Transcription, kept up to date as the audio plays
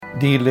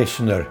Dear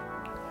listener,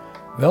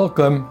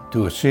 welcome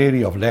to a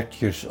series of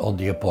lectures on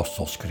the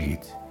Apostles'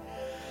 Creed.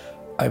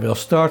 I will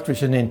start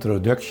with an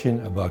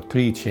introduction about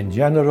creeds in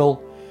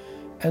general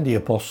and the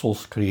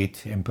Apostles' Creed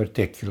in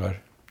particular.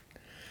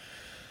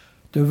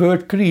 The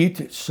word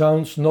creed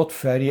sounds not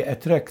very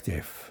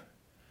attractive.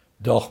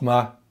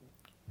 Dogma,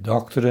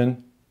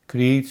 doctrine,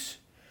 creeds,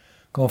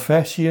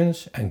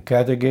 confessions and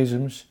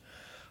catechisms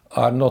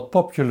are not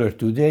popular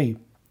today.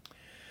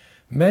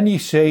 Many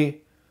say,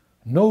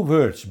 no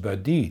words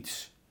but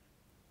deeds.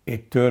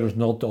 It turns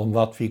not on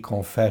what we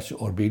confess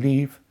or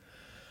believe,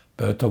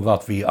 but on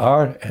what we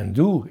are and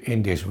do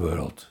in this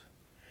world.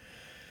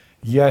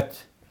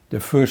 Yet, the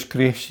first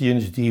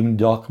Christians deemed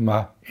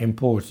dogma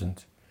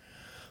important,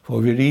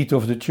 for we read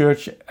of the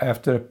church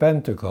after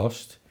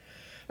Pentecost,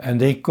 and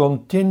they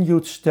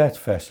continued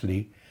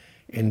steadfastly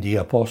in the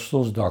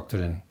Apostles'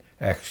 doctrine,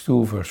 Acts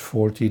 2 verse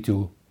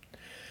 42.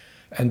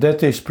 And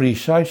that is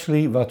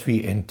precisely what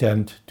we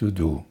intend to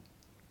do.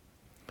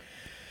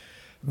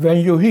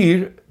 When you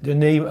hear the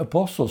name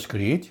Apostles'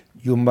 Creed,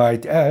 you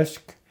might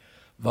ask,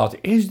 what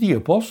is the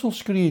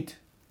Apostles' Creed?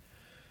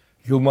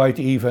 You might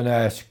even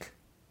ask,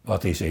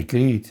 what is a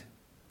creed?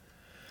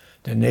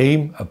 The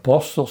name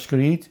Apostles'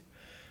 Creed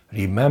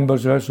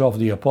remembers us of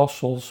the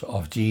apostles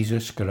of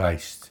Jesus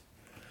Christ.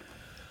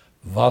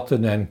 What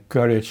an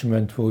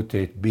encouragement would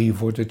it be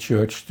for the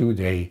church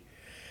today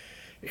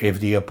if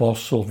the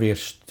apostles were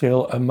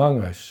still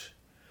among us,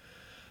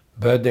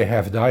 but they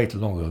have died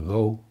long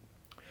ago.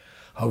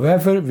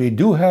 However, we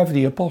do have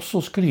the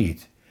Apostles'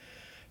 Creed,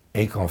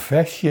 a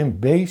confession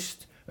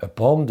based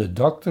upon the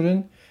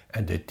doctrine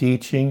and the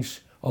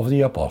teachings of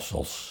the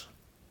apostles.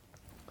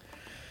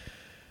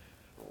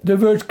 The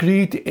word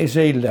creed is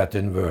a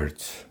Latin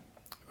word,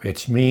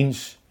 which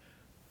means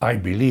I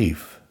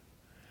believe.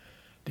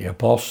 The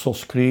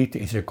Apostles' Creed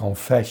is a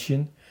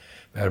confession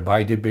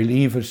whereby the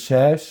believer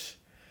says,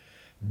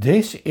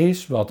 this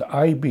is what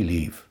I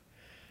believe,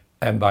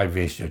 and by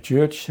which the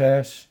church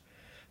says,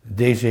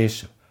 this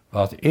is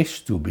what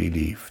is to be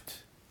believed.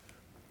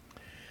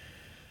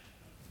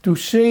 To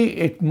say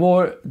it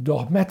more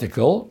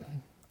dogmatical,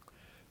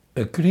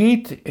 a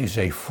creed is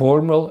a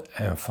formal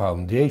and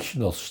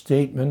foundational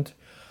statement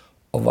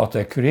of what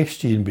a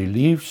Christian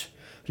believes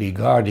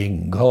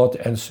regarding God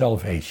and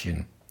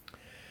salvation.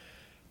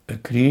 A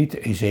creed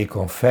is a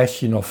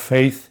confession of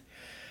faith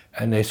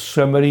and a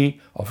summary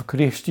of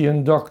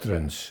Christian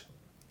doctrines.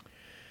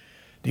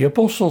 The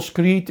Apostles'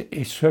 Creed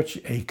is such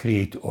a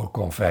creed or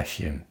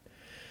confession,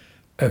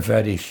 a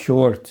very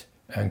short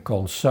and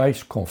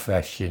concise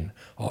confession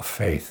of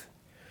faith,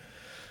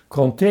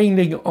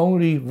 containing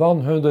only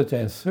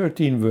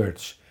 113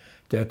 words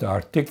that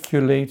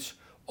articulates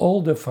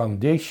all the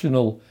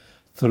foundational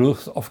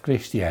truth of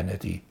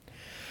Christianity.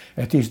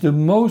 It is the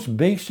most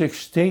basic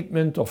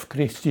statement of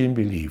Christian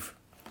belief.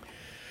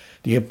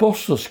 The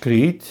Apostles'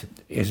 Creed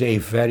is a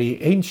very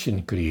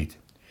ancient creed,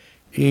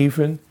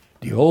 even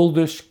the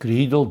oldest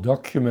creedal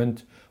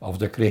document of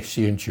the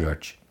Christian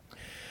Church.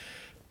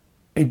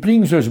 It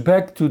brings us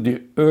back to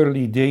the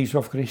early days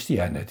of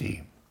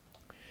Christianity.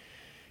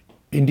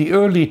 In the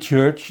early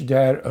church,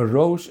 there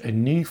arose a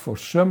need for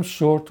some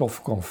sort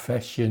of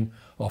confession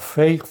of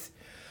faith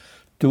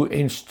to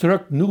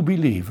instruct new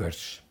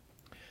believers.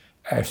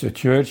 As the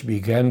church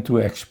began to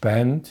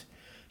expand,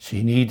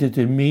 she needed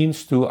a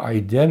means to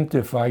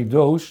identify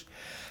those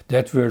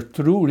that were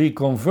truly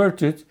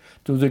converted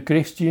to the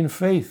Christian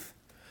faith.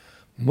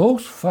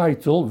 Most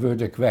vital were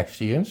the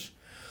questions,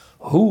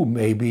 who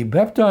may be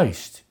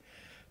baptized?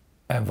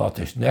 And what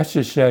is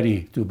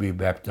necessary to be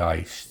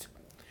baptized?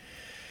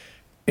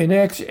 In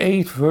Acts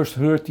 8 verse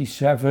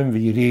 37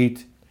 we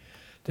read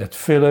that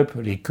Philip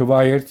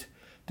required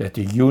that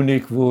the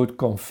eunuch would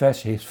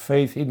confess his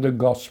faith in the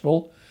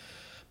gospel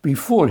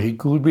before he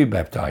could be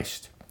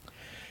baptized.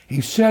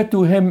 He said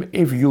to him,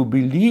 if you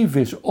believe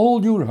with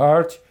all your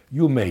heart,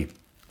 you may.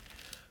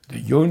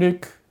 The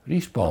eunuch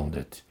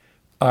responded,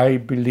 I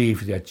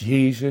believe that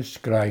Jesus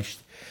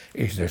Christ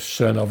is the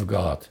Son of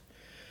God.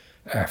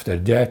 After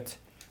that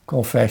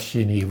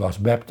confession, he was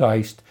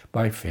baptized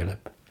by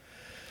Philip.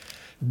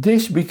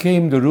 This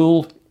became the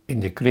rule in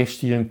the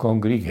Christian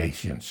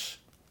congregations.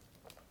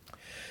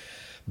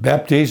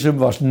 Baptism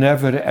was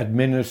never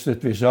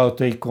administered without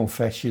a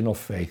confession of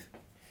faith.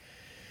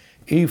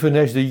 Even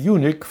as the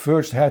eunuch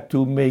first had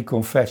to make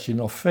confession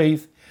of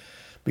faith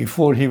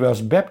before he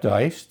was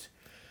baptized,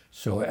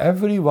 so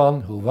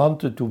everyone who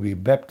wanted to be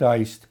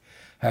baptized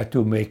had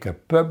to make a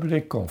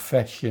public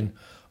confession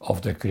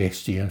of the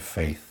Christian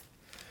faith.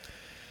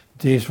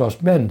 This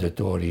was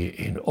mandatory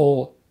in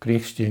all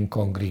Christian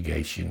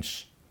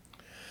congregations.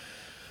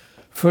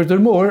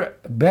 Furthermore,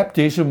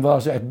 baptism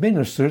was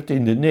administered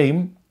in the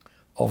name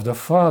of the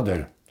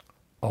Father,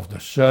 of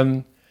the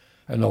Son,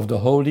 and of the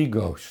Holy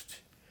Ghost.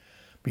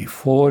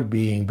 Before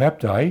being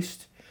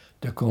baptized,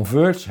 the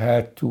converts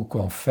had to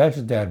confess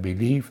their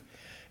belief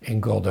in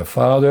God the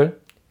Father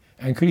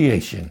and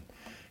creation,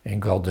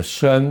 in God the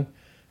Son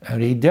and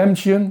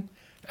redemption,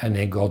 and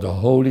in God the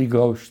Holy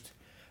Ghost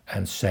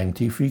and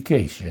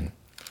sanctification.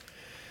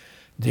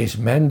 This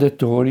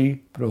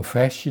mandatory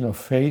profession of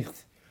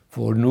faith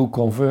for new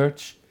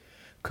converts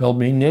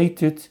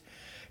culminated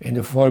in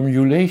the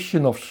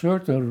formulation of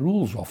certain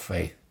rules of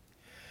faith.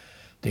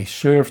 They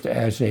served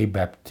as a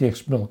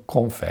baptismal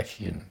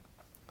confession.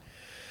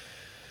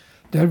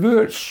 There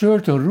were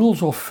certain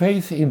rules of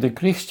faith in the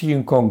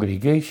Christian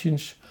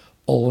congregations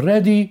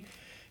already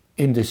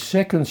in the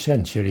 2nd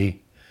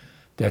century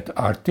that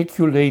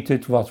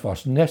articulated what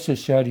was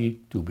necessary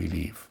to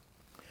believe.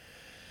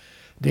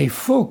 They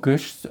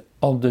focused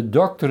on the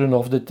doctrine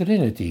of the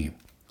Trinity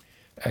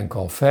and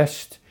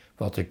confessed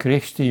what the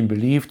Christian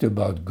believed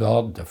about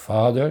God the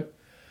Father,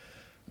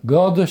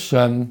 God the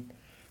Son,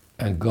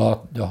 and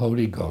God the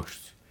Holy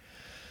Ghost.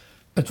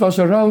 It was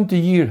around the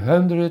year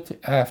 100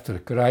 after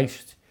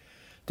Christ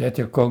that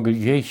the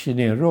congregation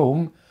in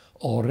Rome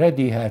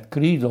already had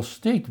creedal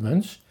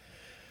statements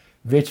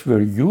which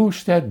were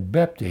used at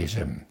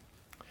baptism.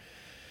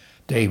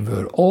 They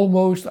were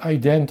almost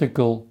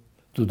identical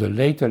to the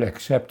later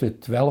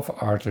accepted 12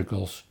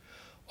 articles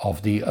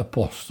of the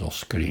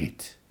Apostles'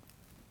 Creed.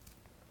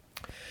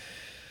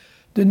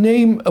 The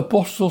name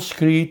Apostles'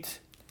 Creed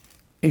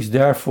is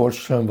therefore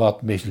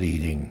somewhat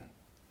misleading.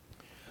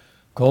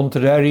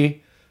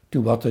 Contrary to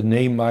what the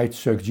name might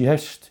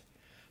suggest,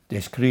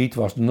 this creed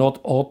was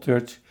not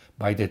authored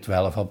by the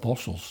 12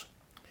 apostles.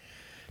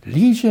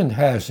 Legend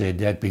has it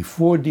that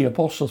before the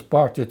apostles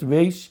parted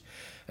ways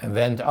and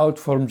went out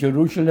from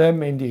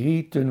Jerusalem in the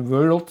heathen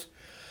world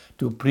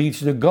to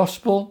preach the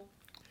gospel,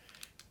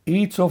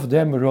 each of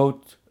them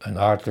wrote an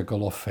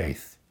article of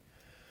faith.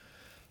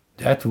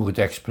 That would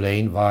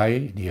explain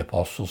why the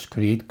Apostles'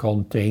 Creed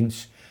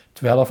contains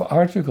 12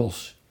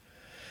 articles,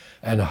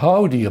 and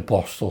how the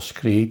Apostles'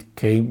 Creed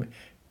came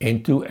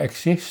into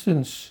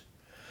existence.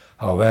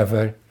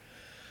 However,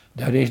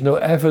 there is no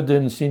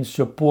evidence in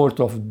support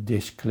of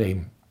this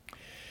claim.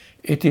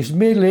 It is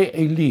merely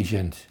a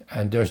legend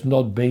and thus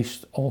not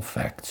based on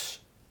facts.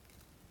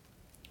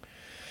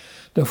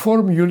 The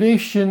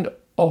formulation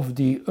of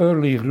the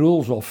early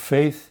rules of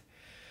faith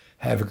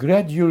have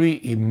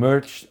gradually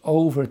emerged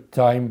over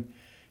time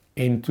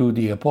into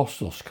the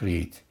Apostles'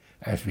 Creed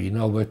as we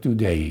know it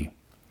today.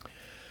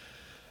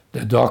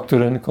 The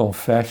doctrine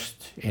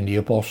confessed in the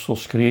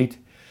Apostles' Creed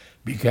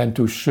began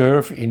to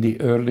serve in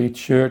the early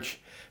church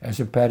as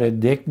a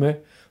paradigm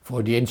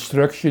for the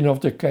instruction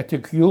of the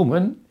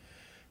catechumen,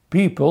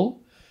 people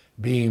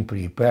being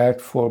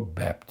prepared for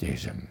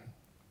baptism.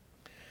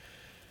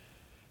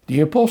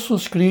 The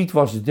Apostles' Creed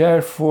was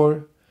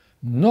therefore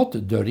not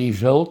the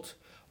result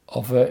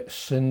of a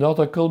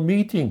synodical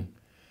meeting,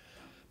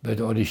 but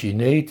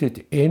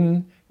originated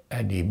in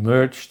and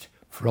emerged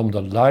from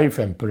the life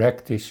and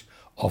practice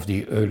of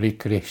the early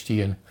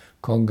Christian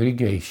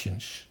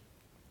congregations.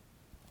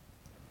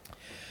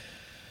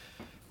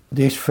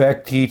 This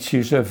fact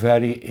teaches a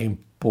very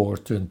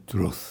important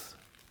truth.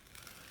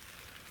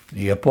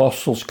 The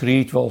Apostles'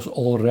 Creed was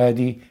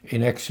already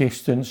in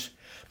existence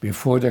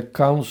before the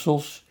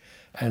councils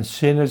and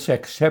synods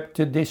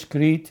accepted this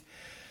creed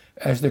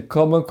as the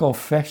common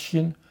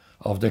confession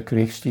of the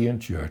Christian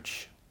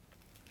Church.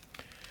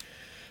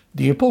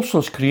 The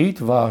Apostles' Creed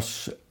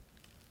was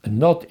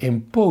not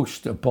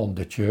imposed upon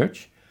the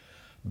Church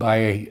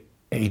by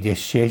a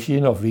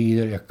decision of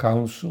either a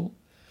council,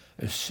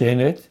 a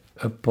synod,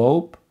 a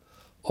pope,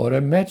 or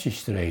a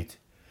magistrate.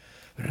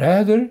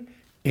 Rather,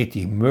 it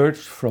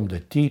emerged from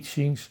the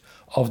teachings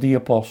of the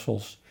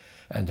apostles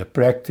and the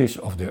practice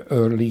of the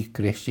early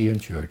Christian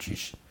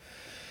churches.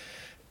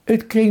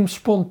 It came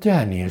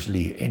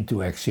spontaneously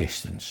into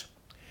existence.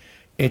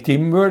 It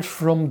emerged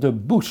from the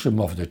bosom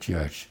of the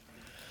church.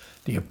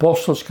 The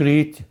Apostles'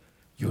 Creed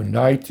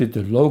united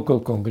the local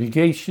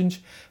congregations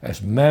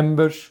as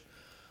members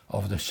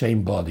of the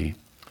same body,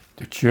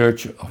 the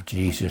Church of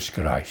Jesus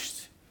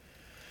Christ.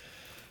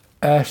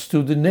 As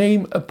to the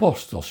name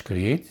Apostles'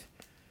 Creed,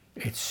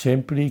 it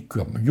simply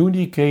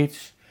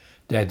communicates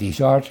that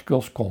these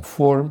articles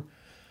conform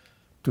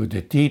to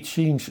the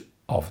teachings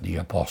of the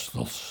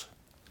apostles.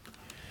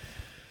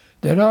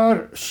 There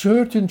are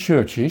certain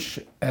churches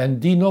and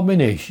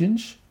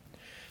denominations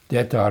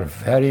that are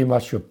very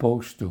much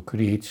opposed to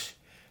creeds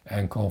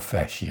and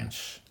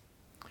confessions.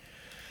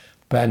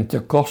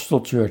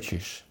 Pentecostal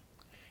churches,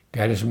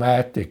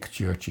 charismatic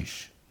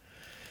churches,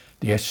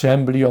 the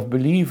Assembly of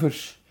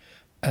Believers,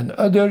 and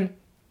other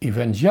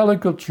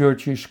evangelical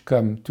churches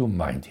come to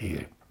mind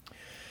here.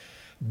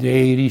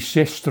 They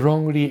resist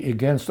strongly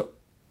against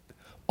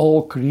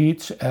all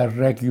creeds and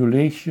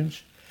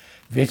regulations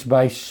which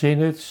by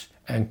synods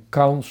and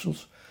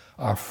councils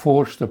are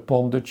forced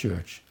upon the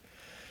church.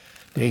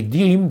 They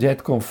deem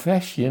that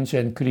confessions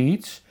and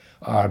creeds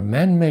are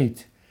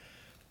man-made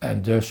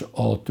and thus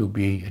ought to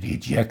be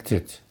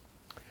rejected.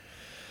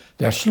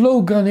 Their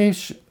slogan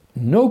is,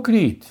 "No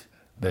creed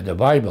but the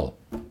Bible,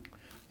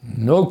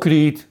 no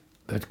creed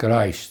but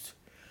Christ,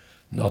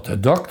 not a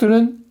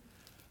doctrine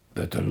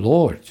but the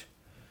Lord."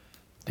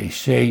 They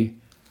say,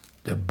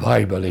 "The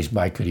Bible is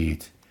my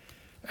creed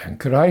and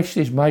Christ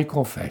is my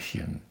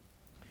confession."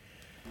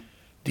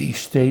 These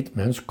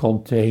statements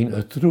contain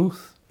a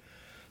truth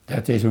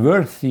that is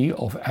worthy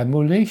of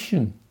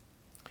emulation.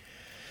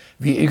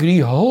 We agree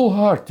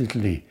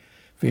wholeheartedly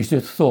with the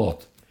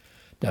thought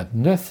that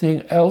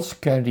nothing else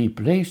can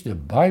replace the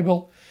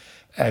Bible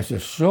as the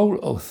sole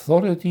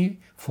authority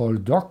for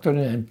doctrine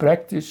and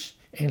practice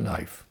in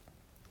life.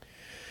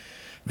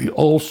 We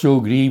also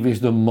agree with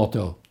the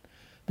motto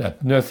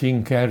that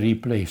nothing can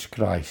replace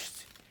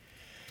Christ.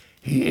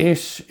 He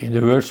is, in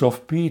the words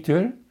of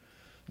Peter,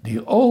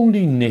 the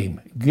only name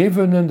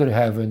given under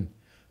heaven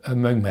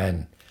among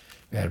men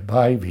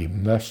whereby we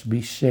must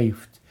be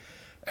saved.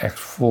 Acts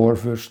 4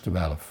 verse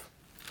 12.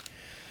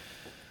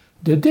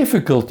 The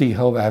difficulty,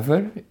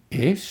 however,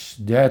 is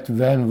that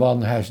when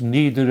one has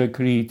neither a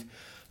creed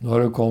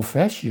nor a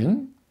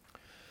confession,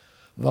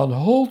 one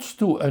holds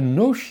to a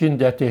notion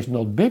that is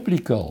not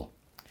biblical.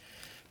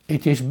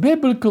 It is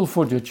biblical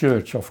for the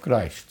Church of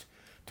Christ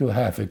to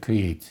have a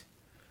creed.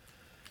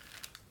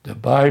 The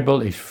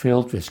Bible is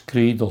filled with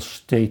creedal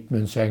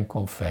statements and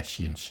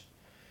confessions.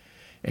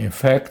 In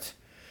fact,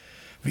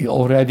 we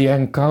already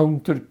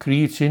encounter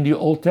creeds in the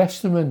Old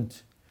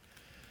Testament.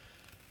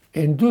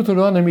 In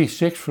Deuteronomy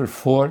 6 verse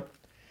 4,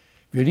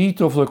 we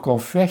read of the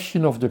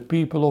confession of the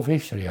people of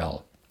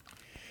Israel.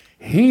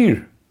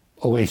 Hear,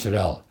 O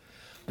Israel,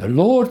 the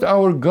Lord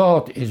our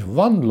God is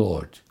one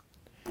Lord.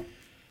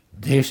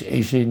 This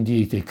is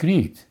indeed a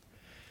creed,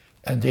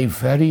 and a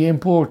very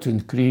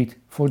important creed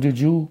for the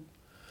Jew.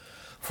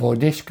 For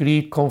this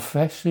creed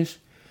confesses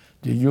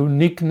the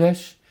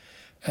uniqueness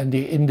and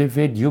the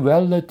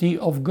individuality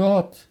of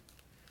God.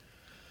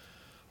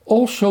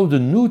 Also, the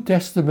New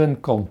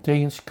Testament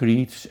contains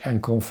creeds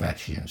and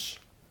confessions.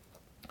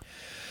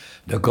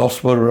 The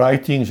Gospel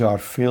writings are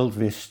filled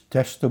with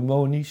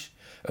testimonies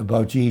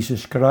about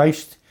Jesus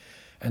Christ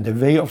and the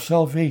way of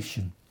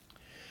salvation.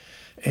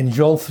 In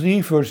John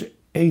 3 verse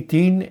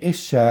 18 is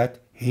said,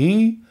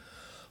 "He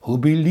who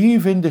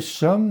believes in the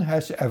Son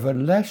has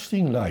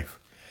everlasting life,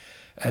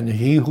 and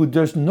he who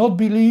does not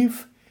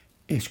believe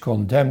is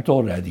condemned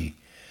already,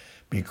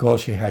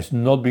 because he has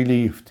not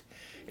believed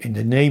in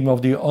the name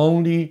of the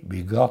only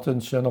begotten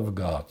Son of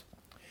God."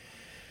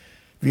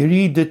 We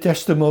read the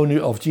testimony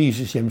of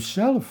Jesus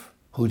himself,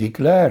 who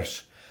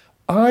declares,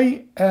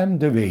 "I am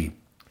the way,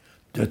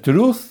 the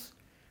truth,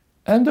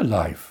 and the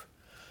life.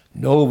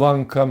 No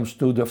one comes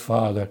to the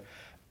Father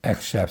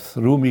except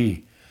through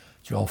me."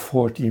 John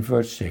 14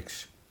 verse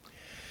 6.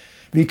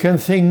 We can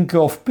think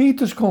of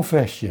Peter's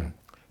confession,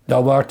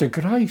 "Thou art the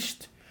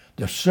Christ,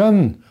 the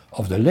Son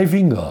of the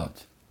living God."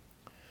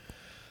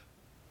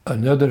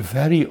 Another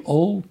very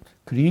old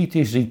creed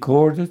is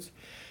recorded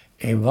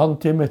in 1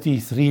 Timothy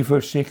 3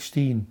 verse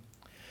 16.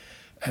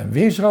 "And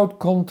without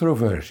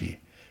controversy,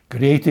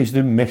 great is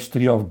the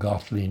mystery of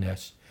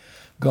godliness.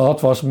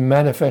 God was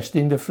manifest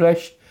in the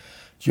flesh,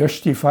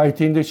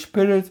 justified in the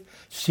spirit,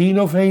 seen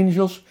of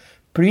angels,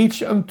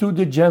 preached unto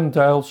the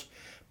Gentiles,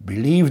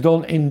 believed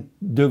on in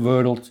the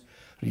world,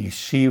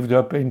 received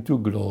up into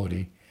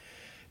glory."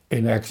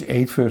 In Acts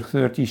 8 verse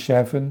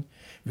 37,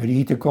 we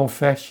read the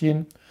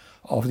confession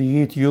of the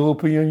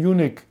Ethiopian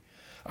eunuch,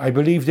 "I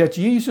believe that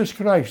Jesus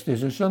Christ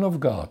is the Son of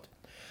God."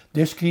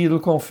 This creedal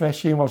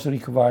confession was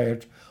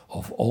required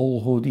of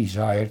all who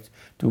desired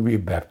to be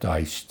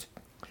baptized.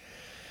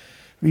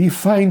 We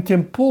find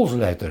in Paul's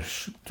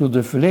letters to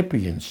the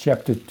Philippians,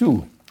 chapter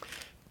 2,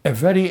 a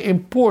very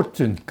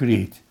important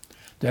creed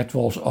that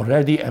was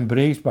already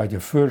embraced by the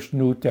first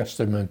New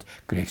Testament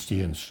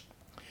Christians.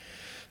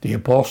 The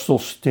apostle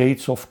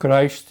states of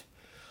Christ,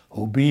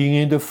 who being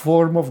in the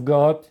form of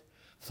God,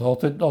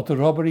 thought it not a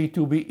robbery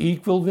to be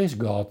equal with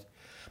God,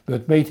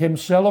 but made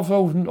himself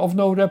of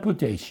no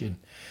reputation,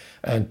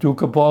 and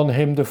took upon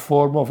him the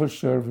form of a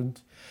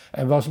servant,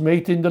 and was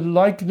made in the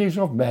likeness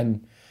of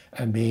men,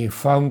 and being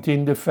found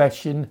in the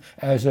fashion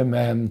as a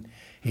man,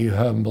 he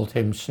humbled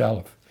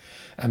himself,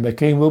 and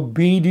became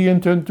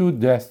obedient unto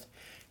death,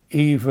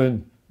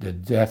 even the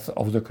death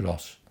of the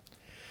cross.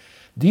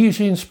 These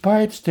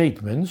inspired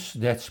statements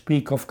that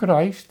speak of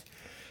Christ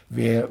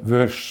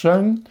were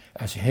sung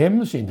as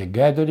hymns in the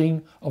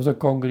gathering of the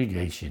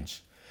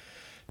congregations.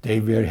 They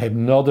were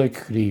hymnodic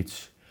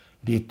creeds,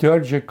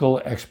 liturgical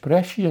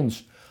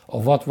expressions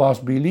of what was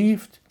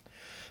believed.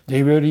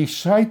 They were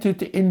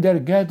recited in their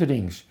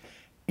gatherings,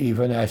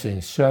 even as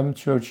in some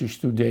churches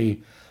today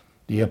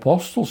the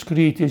Apostles'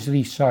 Creed is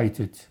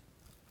recited.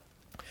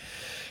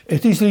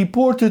 It is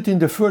reported in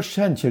the first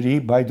century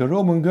by the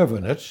Roman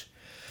governors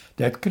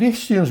that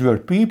Christians were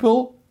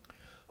people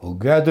who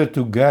gathered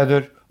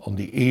together on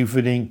the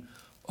evening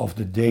of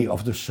the day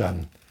of the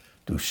sun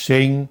to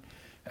sing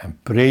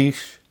and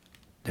praise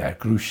their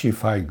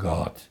crucified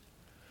God.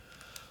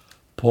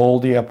 Paul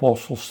the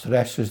Apostle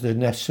stresses the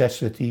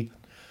necessity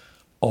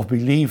of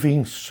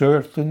believing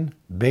certain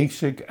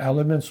basic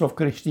elements of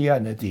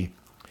Christianity.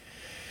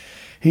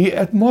 He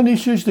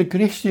admonishes the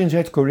Christians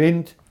at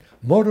Corinth,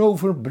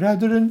 "Moreover,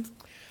 brethren,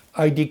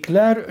 I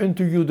declare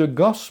unto you the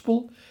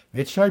gospel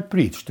which I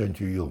preached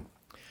unto you,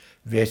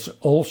 which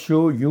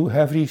also you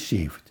have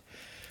received,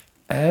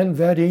 and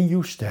wherein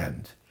you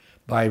stand,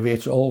 by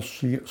which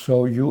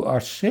also you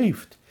are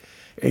saved,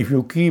 if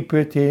you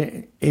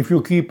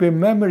keep in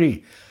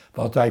memory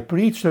what I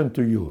preached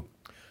unto you,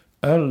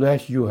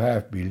 unless you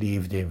have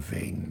believed in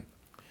vain.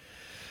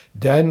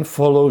 Then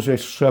follows a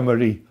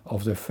summary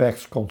of the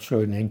facts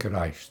concerning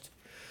Christ.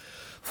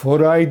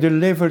 For I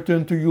delivered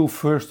unto you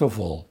first of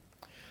all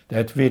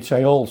that which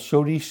I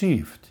also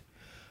received,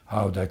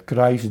 how that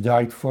Christ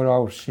died for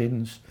our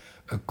sins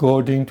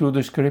according to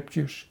the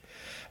Scriptures,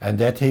 and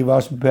that he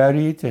was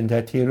buried, and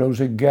that he rose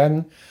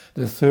again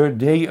the third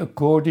day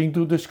according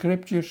to the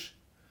Scriptures.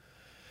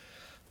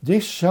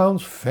 This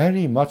sounds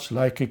very much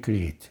like a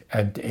creed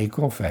and a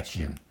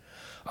confession,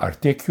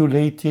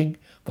 articulating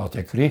what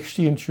the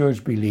Christian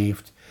church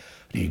believed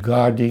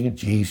regarding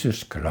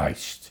Jesus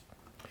Christ.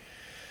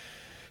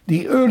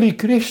 The early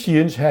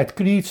Christians had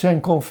creeds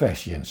and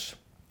confessions.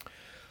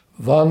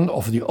 One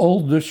of the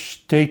oldest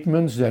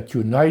statements that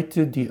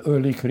united the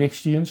early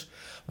Christians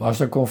was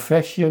the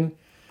confession,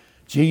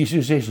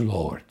 Jesus is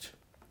Lord.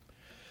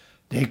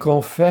 They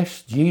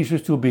confessed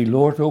Jesus to be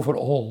Lord over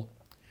all.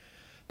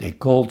 They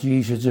called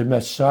Jesus the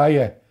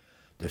Messiah,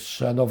 the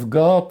Son of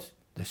God,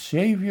 the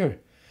Savior,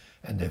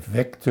 and the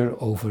victor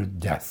over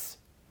death.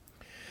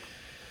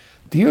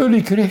 The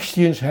early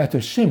Christians had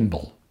a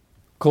symbol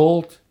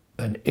called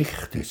an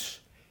ichthys,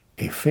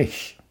 a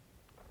fish.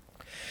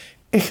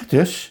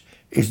 Ichthys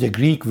is the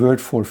Greek word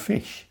for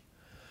fish.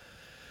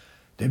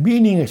 The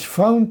meaning is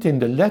found in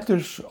the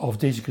letters of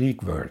this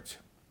Greek word.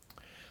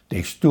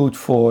 They stood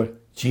for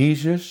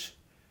Jesus,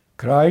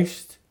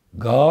 Christ,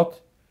 God,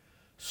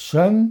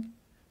 Son,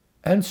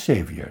 and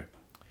Savior.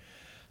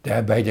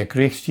 Daarbij the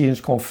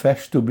Christians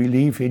confessed to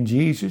believe in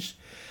Jesus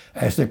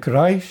as the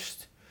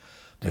Christ,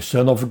 the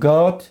Son of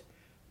God,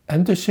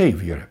 and the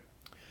Savior.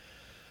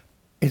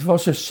 It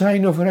was a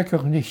sign of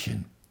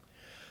recognition.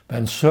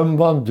 When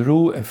someone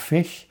drew a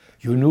fish,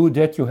 you knew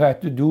that you had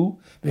to do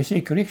with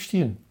a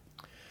Christian.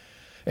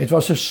 It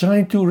was a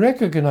sign to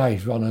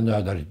recognize one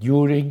another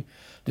during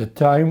the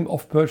time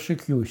of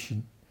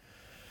persecution.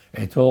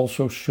 It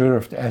also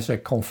served as a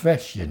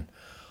confession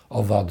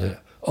of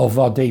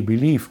what they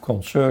believed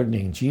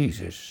concerning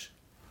Jesus.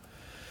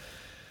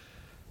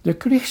 The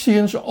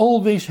Christians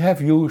always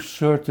have used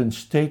certain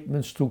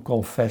statements to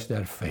confess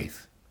their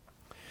faith.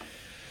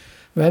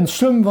 When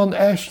someone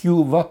asks you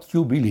what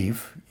you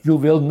believe, you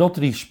will not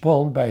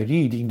respond by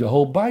reading the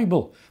whole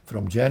Bible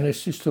from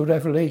Genesis to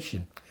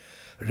Revelation.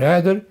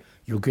 Rather,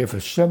 you give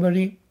a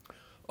summary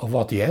of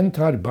what the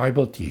entire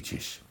Bible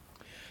teaches.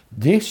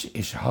 This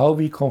is how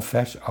we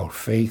confess our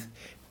faith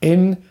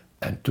in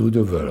and to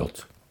the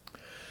world.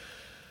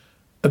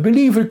 A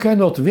believer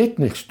cannot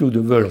witness to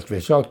the world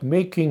without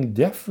making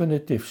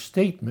definitive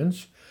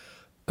statements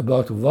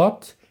about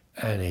what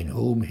and in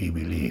whom he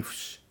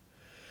believes.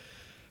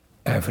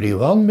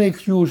 Everyone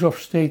makes use of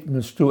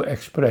statements to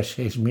express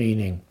his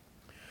meaning,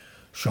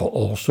 so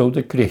also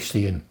the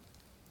Christian.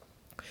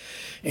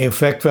 In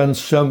fact, when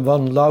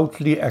someone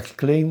loudly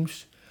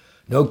exclaims,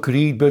 "No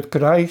creed but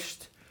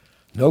Christ,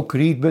 no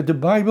creed but the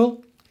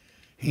Bible,"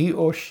 he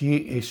or she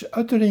is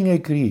uttering a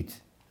creed.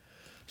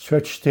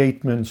 Such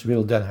statements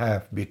will then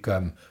have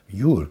become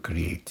your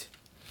creed.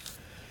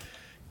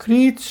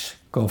 Creeds,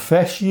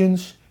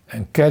 confessions,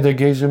 and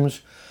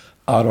catechisms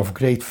are of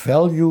great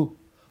value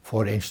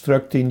for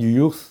instructing the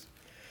youth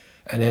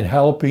and in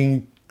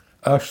helping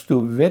us to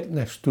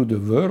witness to the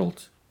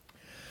world.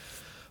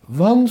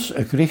 Once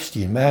a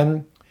Christian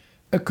man,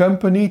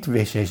 accompanied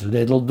with his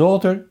little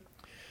daughter,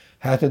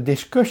 had a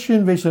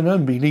discussion with an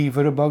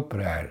unbeliever about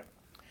prayer.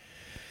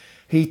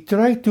 He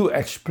tried to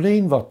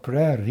explain what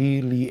prayer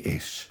really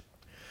is,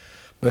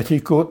 but he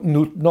could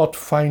not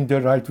find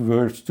the right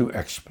words to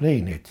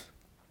explain it.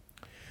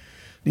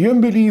 The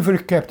unbeliever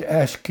kept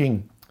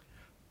asking,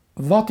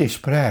 "What is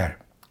prayer?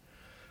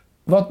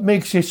 What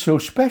makes it so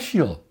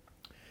special?"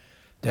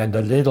 Then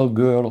the little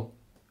girl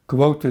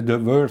quoted the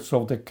words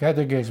of the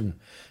catechism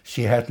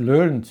she had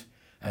learned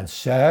and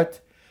said,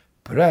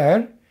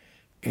 "Prayer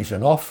is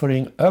an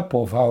offering up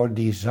of our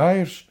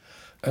desires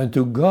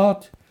unto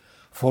God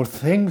for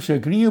things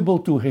agreeable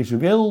to His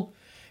will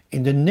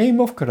in the name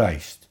of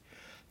Christ,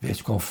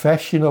 with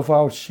confession of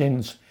our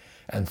sins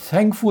and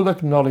thankful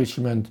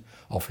acknowledgement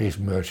of His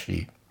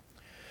mercy."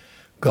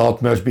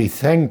 God must be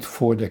thanked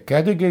for the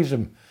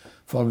catechism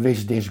from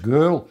which this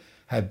girl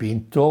had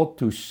been taught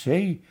to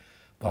say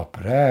what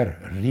prayer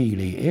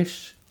really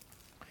is.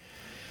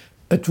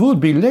 It would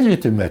be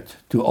legitimate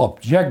to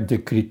object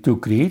to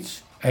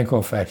creeds and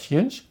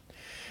confessions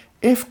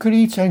if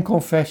creeds and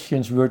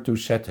confessions were to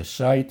set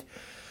aside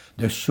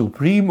the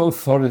supreme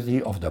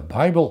authority of the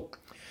Bible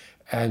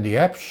and the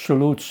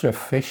absolute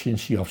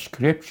sufficiency of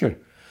Scripture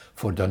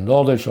for the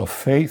knowledge of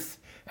faith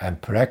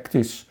and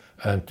practice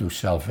unto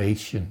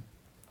salvation.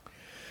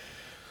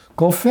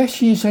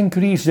 Confessions and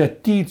creeds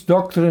that teach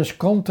doctrines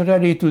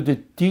contrary to the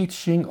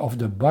teaching of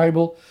the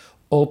Bible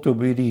ought to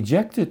be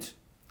rejected.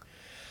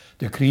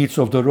 The creeds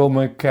of the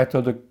Roman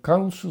Catholic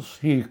councils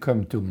here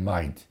come to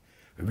mind,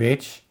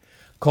 which,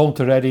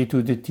 contrary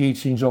to the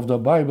teachings of the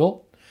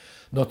Bible,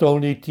 not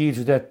only teach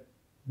that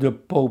the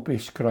Pope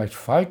is Christ's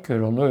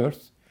vicar on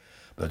earth,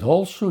 but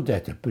also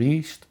that the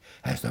priest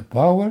has the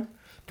power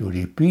to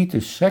repeat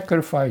the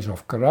sacrifice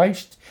of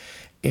Christ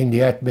in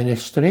the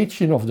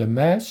administration of the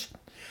Mass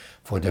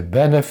for the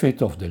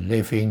benefit of the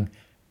living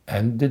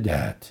and the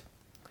dead.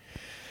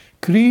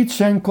 Creeds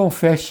and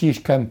confessions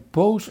can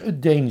pose a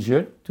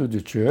danger to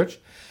the Church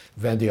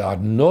when they are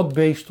not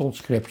based on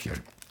Scripture.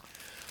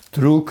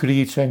 True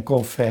creeds and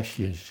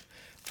confessions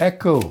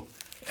echo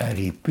and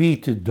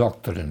repeat the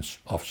doctrines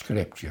of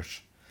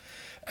Scriptures,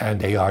 and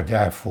they are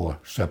therefore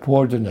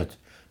subordinate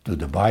to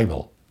the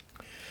Bible.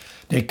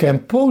 They can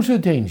pose a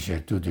danger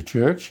to the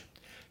Church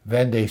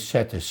when they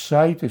set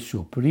aside the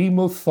supreme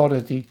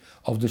authority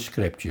of the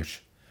Scriptures.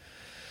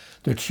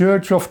 The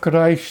Church of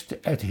Christ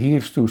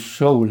adheres to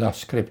sola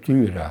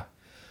scriptura,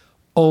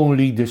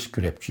 only the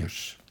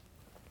Scriptures.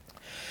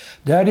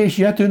 There is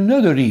yet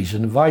another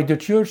reason why the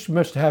Church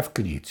must have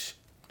creeds.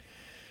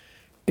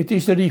 It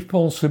is the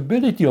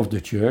responsibility of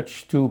the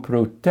Church to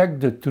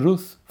protect the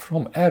truth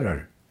from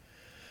error.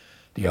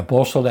 The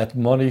Apostle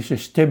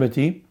admonishes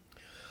Timothy,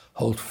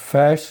 "Hold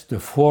fast the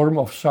form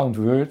of sound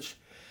words,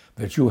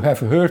 which you have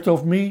heard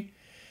of me,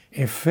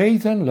 in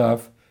faith and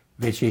love,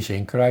 which is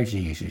in Christ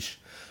Jesus."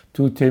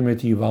 2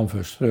 Timothy 1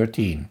 verse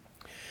 13.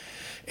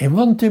 In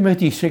 1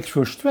 Timothy 6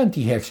 verse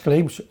 20 he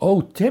exclaims,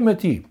 "O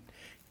Timothy,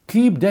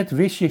 keep that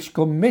which is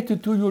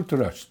committed to your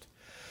trust,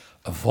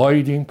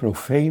 avoiding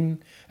profane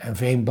and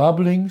vain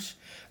babblings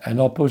and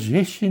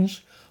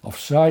oppositions of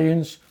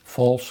science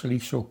falsely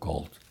so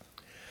called."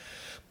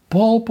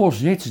 Paul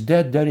posits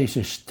that there is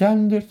a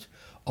standard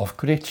of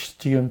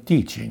Christian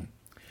teaching.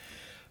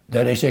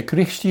 There is a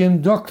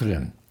Christian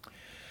doctrine,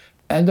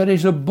 and there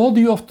is a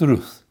body of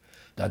truth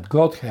that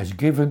God has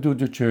given to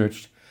the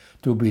Church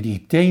to be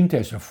retained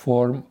as a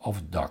form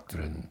of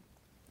doctrine.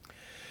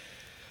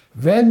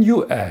 When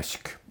you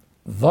ask,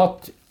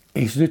 what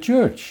is the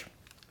Church?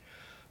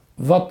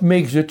 What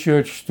makes the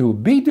Church to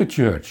be the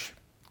Church?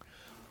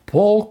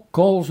 Paul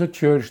calls the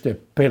Church the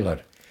pillar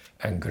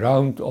and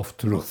ground of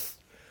truth.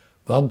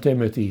 1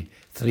 Timothy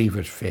 3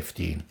 verse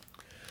 15.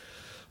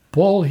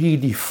 Paul, he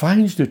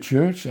defines the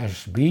Church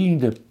as being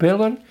the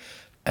pillar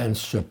and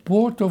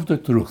support of the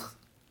truth.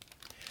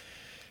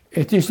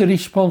 It is the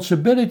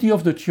responsibility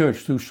of the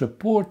Church to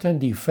support and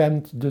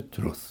defend the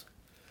truth.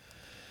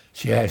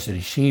 She has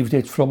received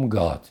it from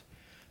God,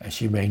 and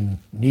she may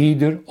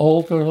neither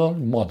alter nor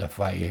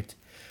modify it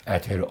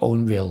at her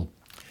own will.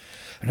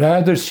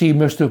 Rather, she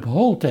must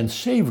uphold and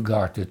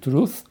safeguard the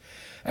truth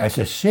as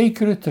a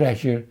sacred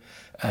treasure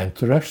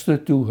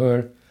entrusted to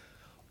her,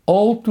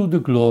 all to the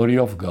glory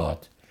of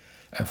God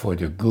and for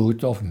the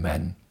good of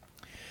men.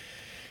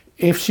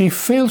 If she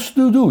fails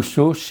to do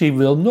so, she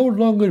will no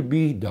longer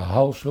be the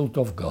household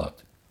of God.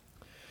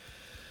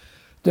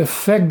 The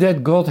fact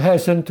that God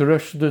has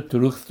entrusted the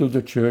truth to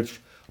the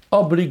Church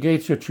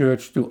obligates the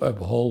Church to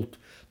uphold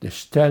the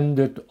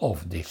standard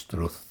of this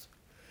truth.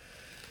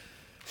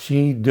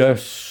 She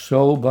does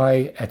so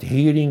by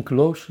adhering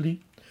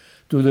closely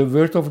to the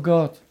Word of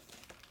God,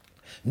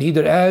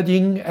 neither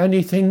adding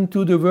anything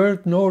to the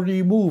Word nor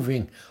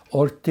removing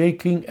or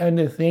taking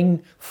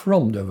anything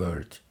from the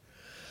Word.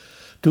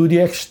 To the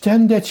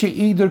extent that she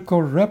either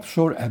corrupts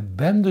or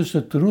abandons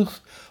the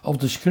truth of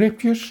the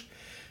Scriptures,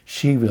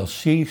 she will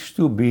cease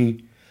to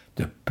be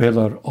the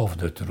pillar of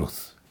the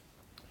truth.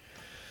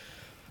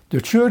 The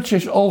Church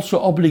is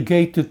also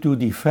obligated to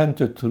defend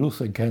the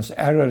truth against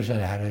errors and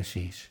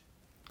heresies.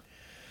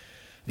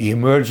 The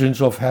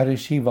emergence of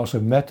heresy was a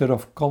matter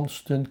of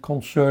constant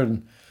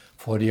concern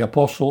for the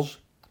apostles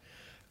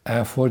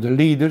and for the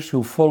leaders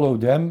who followed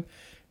them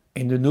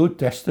in the New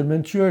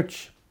Testament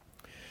Church.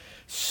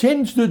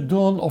 Since the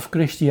dawn of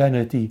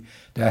Christianity,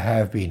 there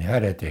have been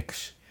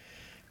heretics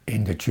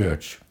in the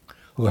Church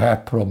who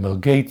have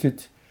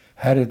promulgated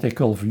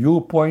heretical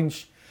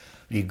viewpoints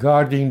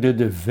regarding the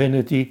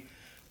divinity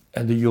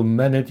and the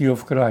humanity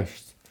of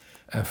Christ.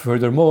 And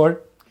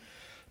furthermore,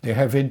 they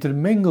have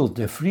intermingled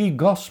the free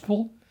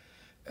gospel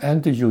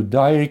and the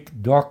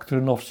Judaic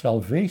doctrine of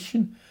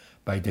salvation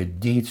by the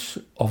deeds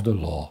of the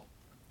law.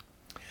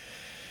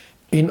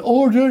 In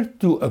order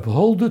to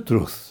uphold the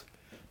truth,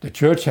 the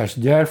Church has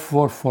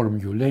therefore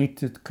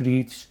formulated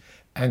creeds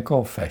and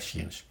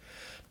confessions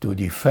to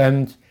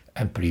defend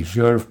and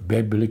preserve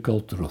biblical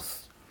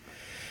truth.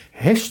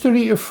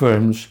 History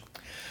affirms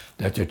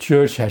that the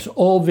Church has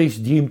always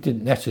deemed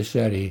it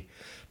necessary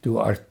to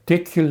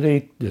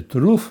articulate the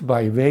truth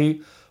by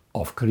way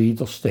of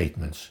creedal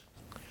statements.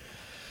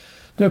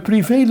 The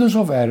prevalence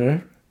of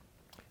error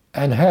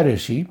and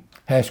heresy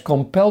has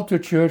compelled the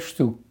Church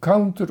to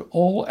counter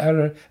all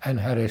error and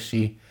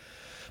heresy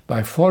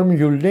by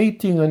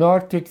formulating and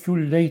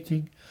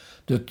articulating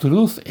the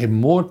truth in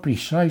more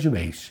precise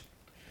ways.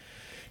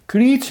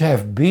 Creeds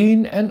have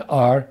been and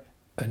are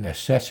a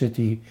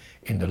necessity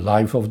in the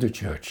life of the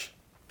Church.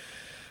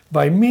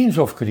 By means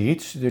of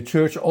creeds, the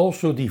Church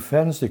also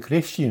defends the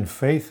Christian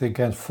faith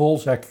against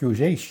false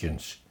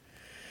accusations.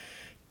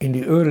 In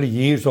the early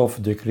years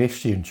of the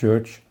Christian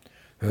Church,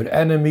 her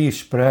enemies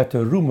spread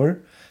a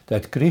rumor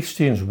that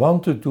Christians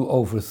wanted to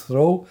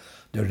overthrow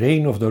the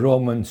reign of the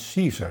Roman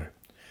Caesar.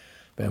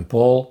 when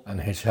Paul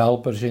and his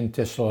helpers in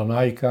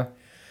Thessalonica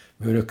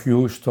were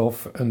accused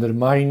of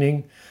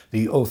undermining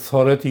the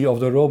authority of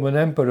the Roman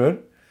emperor,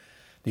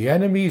 the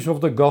enemies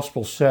of the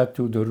gospel said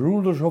to the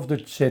rulers of the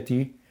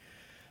city,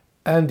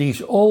 "And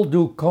these all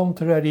do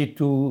contrary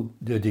to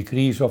the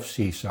decrees of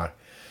Caesar,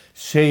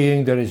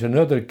 saying there is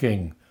another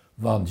king,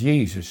 one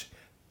Jesus."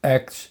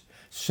 Acts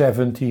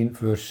 17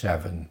 verse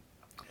 7.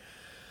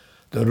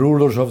 The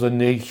rulers of the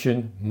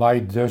nation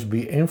might thus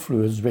be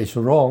influenced with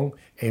wrong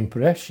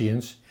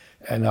impressions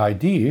and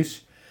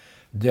ideas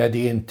that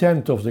the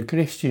intent of the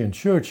Christian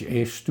church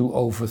is to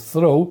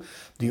overthrow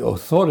the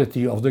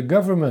authority of the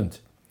government.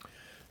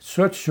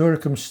 Such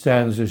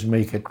circumstances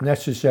make it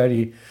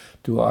necessary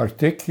to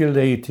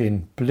articulate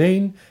in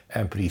plain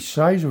and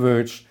precise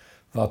words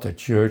what the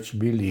church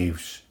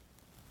believes.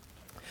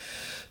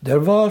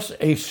 There was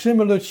a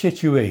similar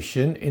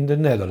situation in the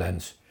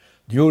Netherlands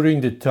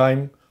during the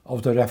time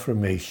of the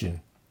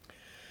Reformation.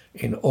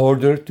 In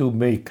order to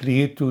make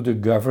clear to the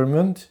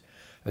government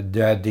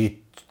that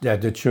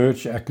the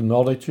church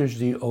acknowledges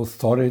the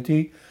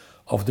authority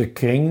of the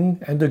king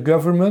and the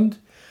government,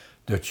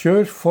 the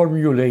church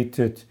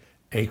formulated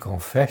a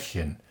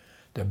confession,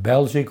 the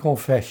Belgian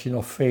Confession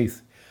of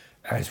Faith,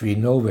 as we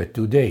know it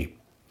today.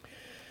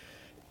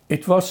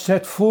 It was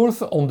set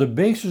forth on the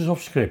basis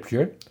of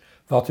Scripture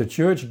what the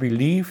church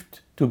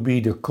believed to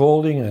be the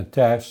calling and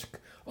task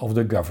of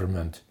the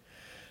government,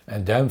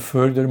 and then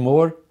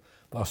furthermore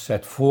was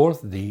set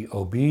forth the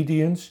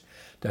obedience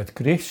that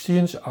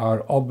Christians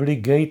are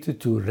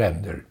obligated to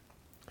render.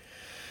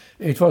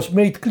 It was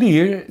made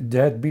clear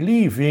that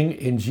believing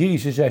in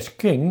Jesus as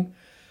King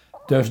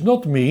does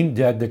not mean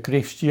that the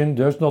Christian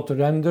does not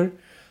render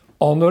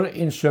honor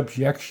in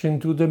subjection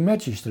to the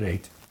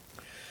magistrate.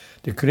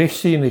 The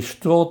Christian is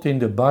taught in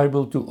the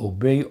Bible to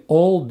obey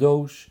all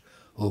those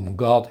whom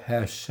God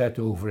has set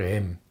over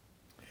him.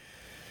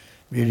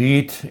 We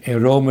read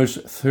in Romans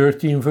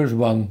 13 verse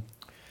 1,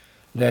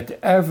 "Let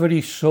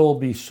every soul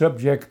be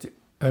subject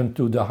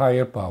unto the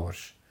higher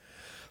powers,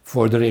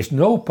 for there is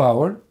no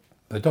power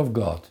but of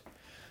God.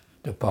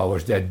 The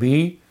powers that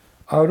be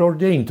are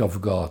ordained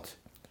of God."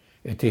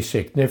 It is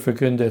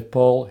significant that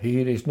Paul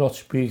here is not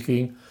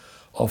speaking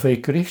of a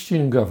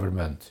Christian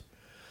government,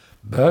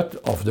 but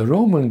of the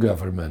Roman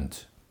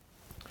government.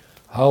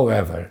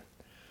 However,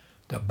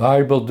 the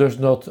Bible does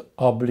not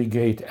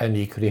obligate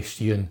any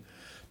Christian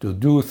to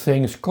do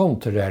things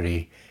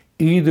contrary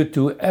either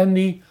to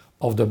any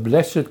of the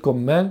blessed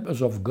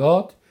commandments of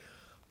God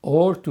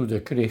or to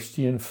the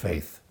Christian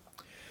faith.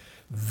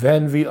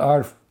 When we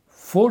are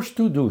forced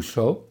to do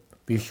so,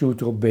 we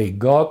should obey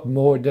God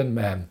more than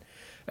man,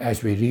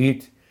 as we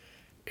read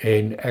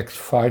in Acts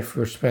 5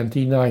 verse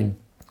 29.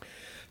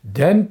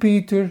 Then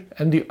Peter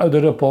and the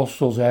other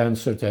apostles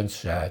answered and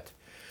said,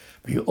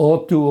 "We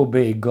ought to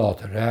obey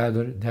God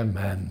rather than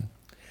man."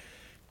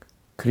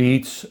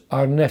 Creeds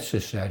are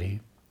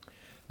necessary.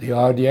 They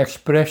are the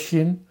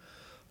expression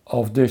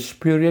of the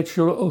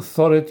spiritual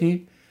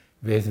authority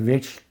with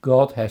which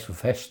God has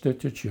vested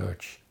the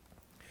church.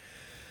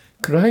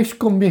 Christ's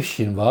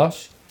commission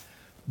was,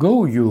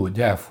 "Go you,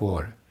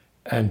 therefore,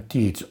 and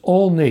teach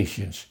all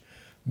nations,"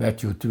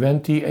 Matthew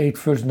 28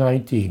 verse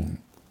 19.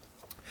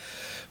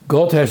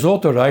 God has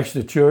authorized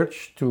the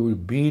church to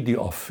be the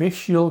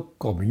official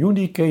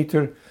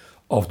communicator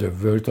of the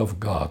Word of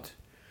God.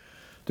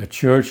 The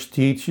church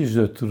teaches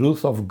the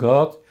truth of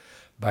God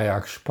by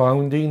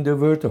expounding the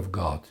Word of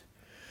God.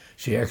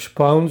 She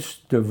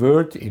expounds the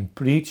Word in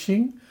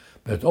preaching,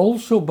 but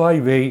also by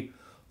way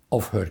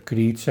of her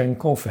creeds and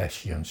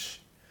confessions.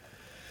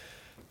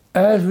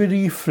 As we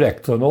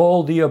reflect on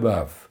all the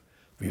above,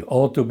 we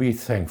ought to be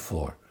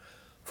thankful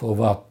for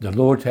what the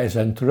Lord has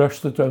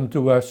entrusted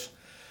unto us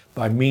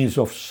by means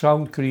of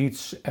sound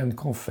creeds and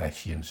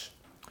confessions.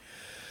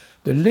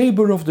 The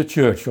labor of the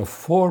church of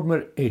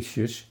former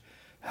ages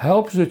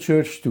helps the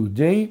church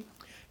today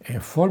in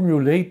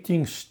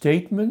formulating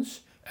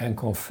statements and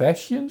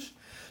confessions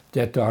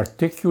that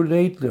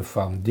articulate the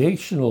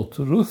foundational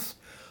truth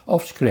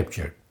of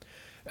Scripture,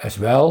 as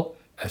well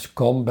as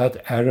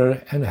combat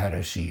error and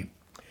heresy.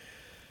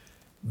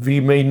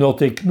 We may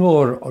not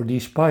ignore or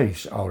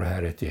despise our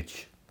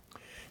heritage.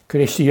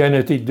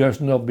 Christianity does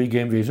not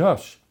begin with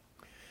us.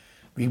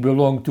 We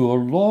belong to a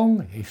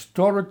long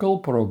historical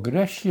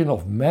progression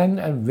of men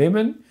and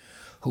women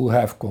who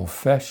have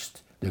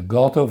confessed the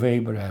God of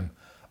Abraham,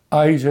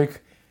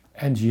 Isaac,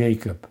 and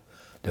Jacob,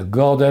 the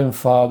God and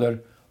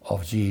Father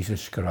of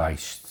Jesus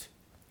Christ.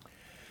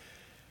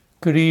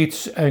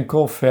 Creeds and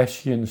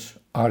confessions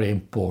are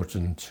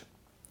important.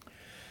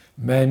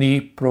 Many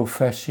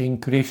professing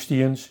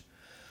Christians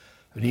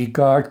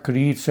regard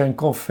creeds and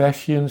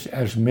confessions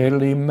as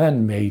merely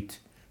man-made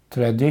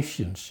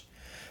traditions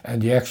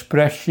and the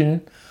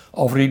expression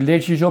of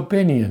religious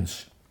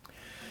opinions.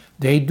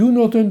 They do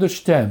not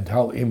understand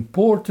how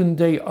important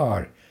they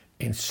are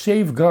in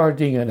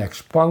safeguarding and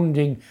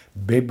expounding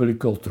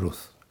biblical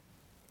truth.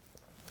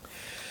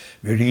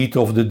 We read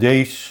of the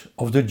days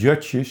of the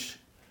judges.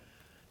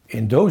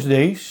 In those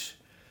days,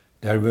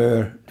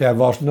 there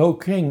was no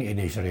king in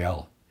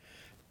Israel,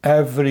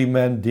 Every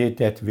man did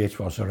that which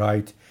was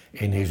right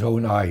in his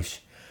own eyes.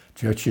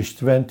 Judges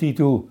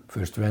 22,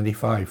 verse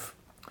 25.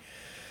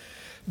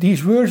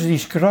 These words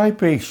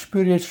describe a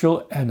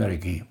spiritual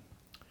energy.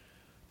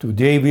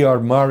 Today we are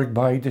marked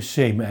by the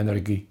same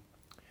energy.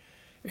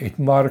 It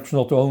marks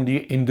not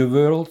only in the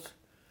world,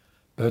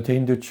 but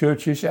in the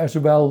churches as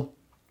well.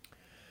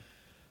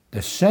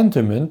 The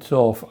sentiment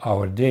of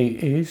our day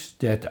is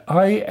that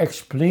I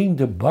explain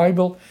the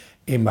Bible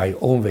in my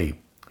own way.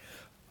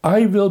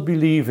 I will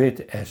believe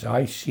it as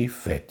I see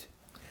fit.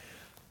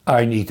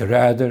 I need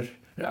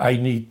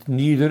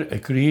neither a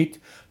creed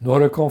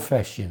nor a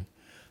confession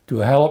to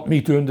help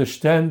me to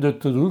understand the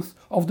truth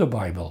of the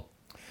Bible.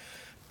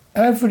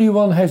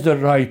 Everyone has the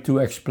right to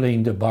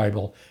explain the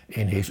Bible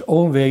in his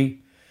own way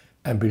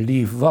and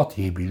believe what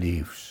he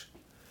believes.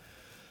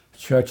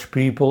 Such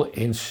people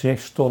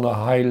insist on a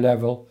high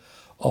level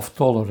of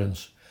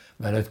tolerance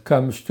when it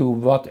comes to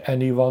what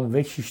anyone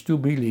wishes to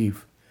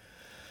believe.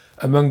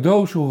 Among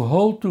those who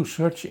hold to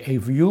such a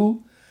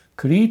view,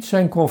 creeds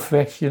and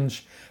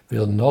confessions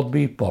will not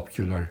be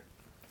popular.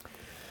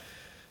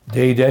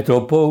 They that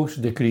oppose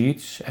the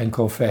creeds and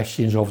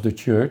confessions of the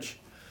Church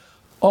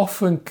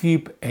often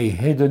keep a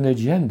hidden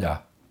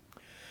agenda.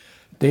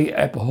 They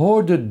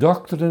abhor the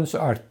doctrines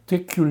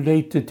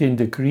articulated in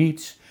the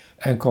creeds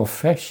and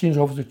confessions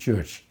of the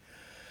Church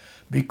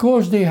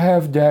because they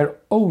have their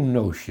own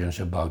notions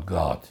about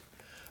God,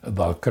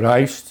 about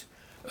Christ,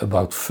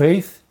 about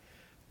faith,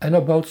 and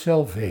about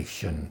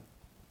salvation.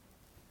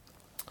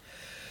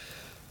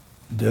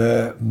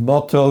 The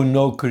motto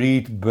 "No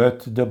creed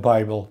but the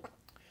Bible"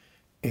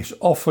 is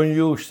often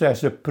used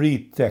as a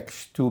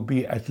pretext to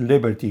be at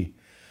liberty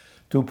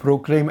to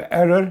proclaim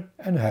error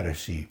and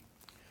heresy.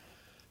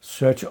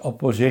 Such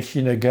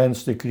opposition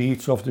against the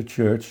creeds of the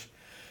Church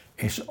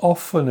is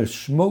often a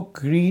smoke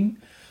screen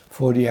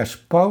for the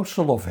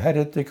espousal of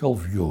heretical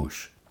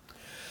views.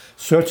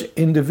 Such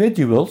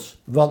individuals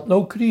want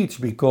no creeds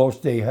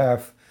because they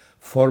have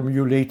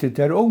formulated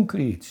their own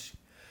creeds.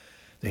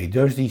 They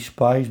thus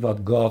despise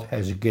what God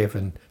has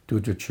given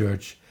to the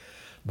Church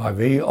by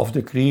way of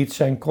the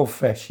creeds and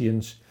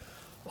confessions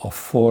of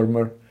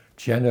former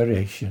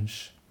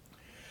generations.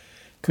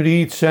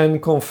 Creeds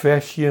and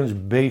confessions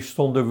based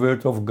on the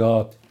Word of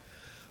God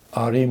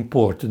are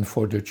important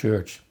for the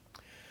Church,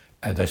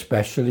 and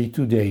especially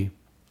today.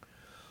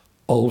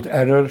 Old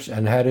errors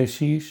and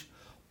heresies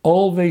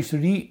always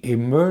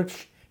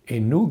re-emerge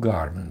in new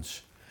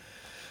garments.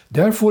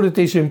 Therefore, it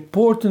is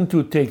important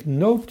to take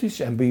notice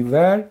and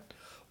beware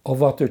of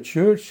what the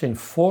Church in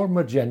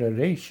former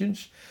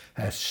generations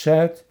has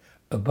said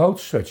about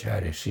such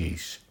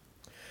heresies.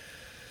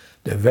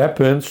 The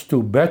weapons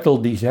to battle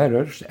these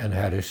errors and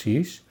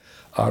heresies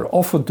are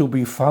often to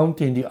be found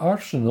in the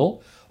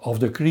arsenal of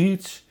the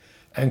creeds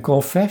and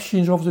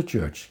confessions of the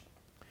Church.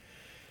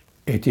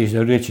 It is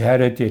a rich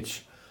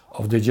heritage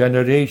of the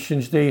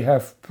generations they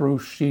have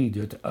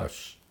preceded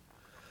us.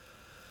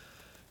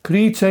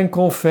 Creeds and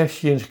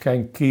confessions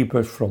can keep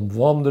us from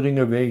wandering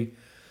away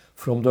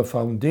from the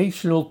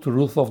foundational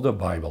truth of the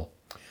Bible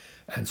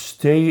and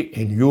stay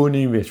in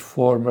union with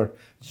former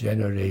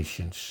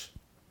generations.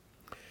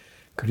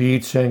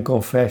 Creeds and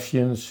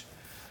confessions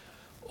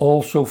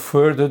also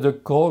further the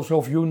cause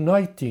of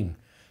uniting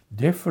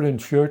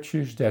different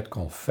churches that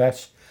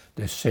confess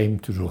the same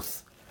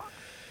truth.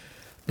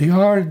 They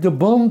are the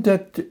bond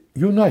that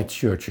unites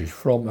churches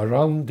from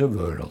around the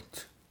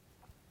world.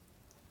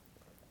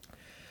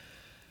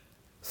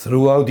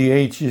 Throughout the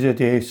ages,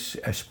 it is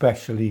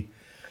especially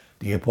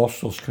the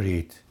Apostles'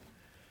 Creed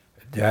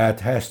that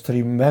has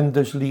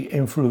tremendously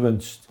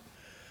influenced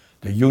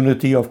the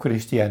unity of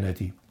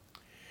Christianity.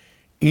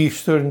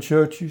 Eastern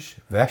churches,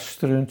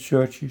 Western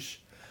churches,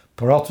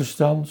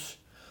 Protestants,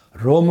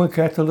 Roman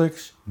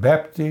Catholics,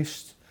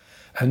 Baptists,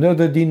 and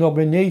other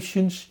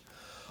denominations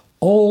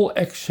all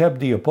accept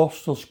the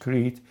Apostles'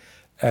 Creed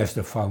as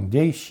the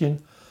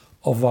foundation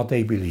of what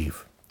they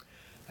believe.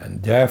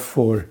 And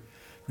therefore,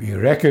 we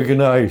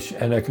recognize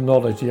and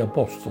acknowledge the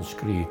Apostles'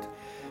 Creed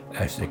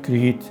as the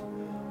creed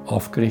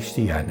of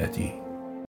Christianity.